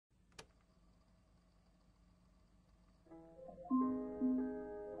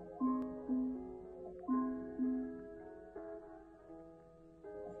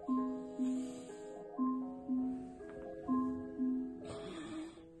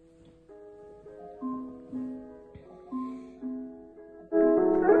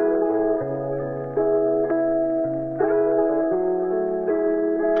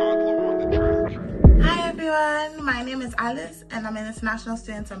Alice and I'm an international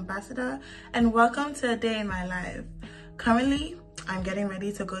student ambassador, and welcome to a day in my life. Currently, I'm getting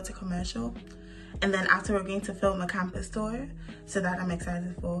ready to go to commercial, and then after we're going to film a campus tour, so that I'm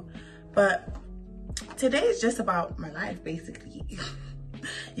excited for. But today is just about my life, basically.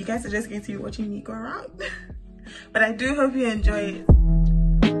 You guys are just going to be watching me go around. But I do hope you enjoy it.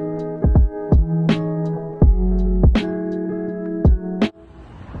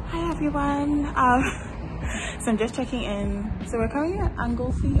 Hi everyone. So I'm just checking in. So we're currently at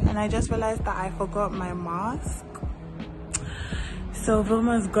Anglesey, and I just realized that I forgot my mask. So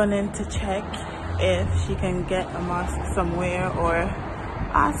Vilma's gone in to check if she can get a mask somewhere or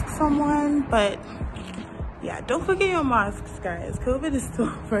ask someone. But yeah, don't forget your masks, guys. COVID is still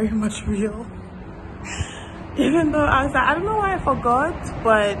very much real. Even though I was like, I don't know why I forgot,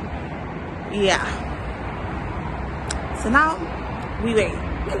 but yeah. So now we wait.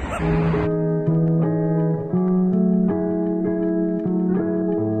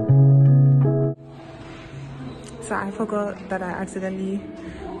 So I forgot that I accidentally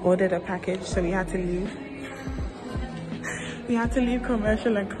ordered a package, so we had to leave. We had to leave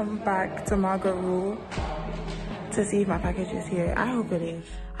commercial and come back to Margaret Rule to see if my package is here. I hope it is.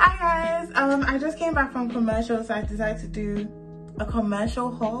 Hi guys, I just came back from commercial, so I decided to do a commercial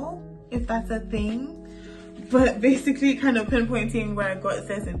haul, if that's a thing. But basically kind of pinpointing where I got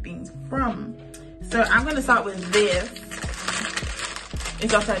certain things from. So I'm gonna start with this.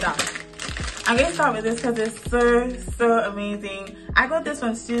 It's upside down. I'm gonna start with this because it's so amazing. I got this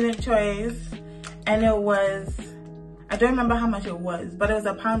from Student Choice, and it was, I don't remember how much it was, but it was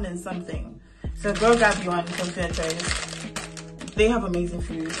 £1 and something. So go grab you one from Student Choice. They have amazing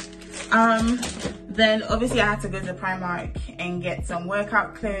food. Then obviously I had to go to Primark and get some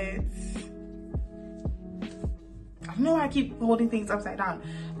workout clothes. I don't know why I keep holding things upside down,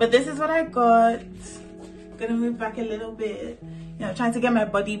 but this is what I got. I'm gonna move back a little bit, you know, trying to get my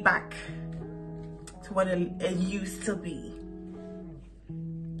body back to what it used to be.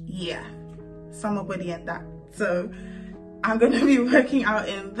 Yeah, summer body and that. So I'm gonna be working out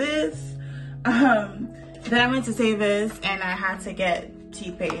in this. Then I went to Savers and I had to get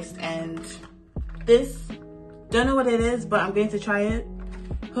toothpaste, and this, don't know what it is, but I'm going to try it,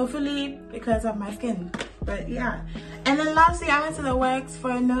 hopefully because of my skin. But yeah. And then lastly, I went to the Works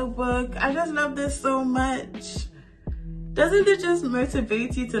for a notebook. I just love this so much. Doesn't it just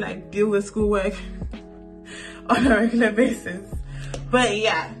motivate you to like deal with schoolwork on a regular basis? But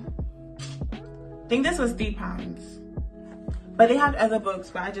yeah, I think this was £3. But they had other books,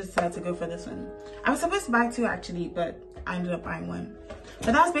 but I just decided to go for this one. I was supposed to buy 2 actually, but I ended up buying 1.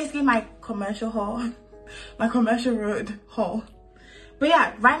 But that was basically my commercial haul, my commercial road haul. But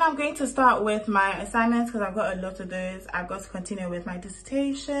yeah, right now I'm going to start with my assignments because I've got a lot of those. I've got to continue with my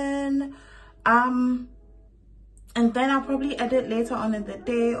dissertation. And then I'll probably edit later on in the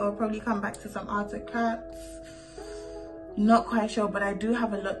day, or probably come back to some artifacts. Not quite sure, but I do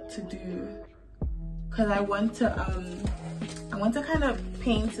have a lot to do because I want to kind of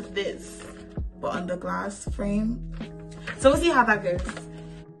paint this, but on the glass frame. So we'll see how that goes.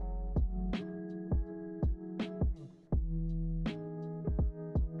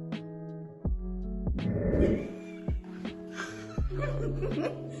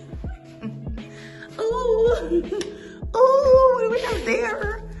 Oh, what do we have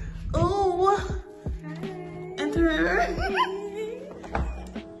there? Oh, enter.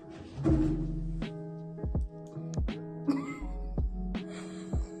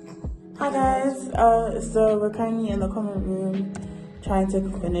 Hi guys, so we're currently in the common room trying to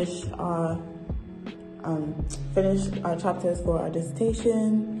finish our chapters for our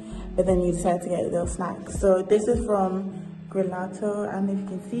dissertation, but then we decided to get a little snack. So this is from Gelato, I don't know if you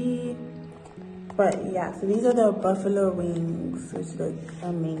can see, but yeah, so these are the buffalo wings, which look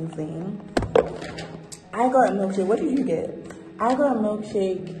amazing. I got a milkshake. What did you get? I got a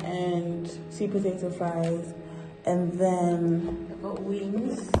milkshake and sweet potato fries, and then I got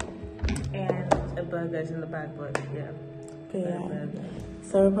wings and a burger's in the bag, but yeah. Okay, yeah.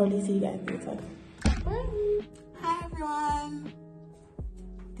 So we'll probably see you guys later. Bye. Hi everyone.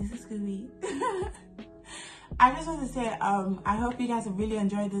 This is Scooby. I just want to say, I hope you guys have really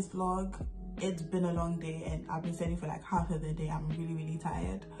enjoyed this vlog. It's been a long day and I've been studying for like half of the day. I'm really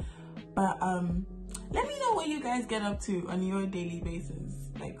tired. But let me know what you guys get up to on your daily basis,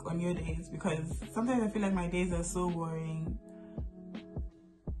 like on your days, because sometimes I feel like my days are so boring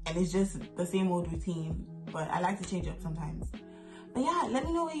and it's just the same old routine, but I like to change up sometimes. But yeah, let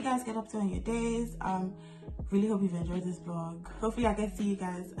me know what you guys get up to on your days. Really hope you've enjoyed this vlog. Hopefully I get to see you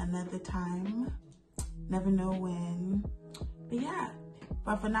guys another time. Never know when. But yeah,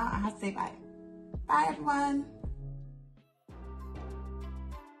 but for now I have to say bye. Bye everyone.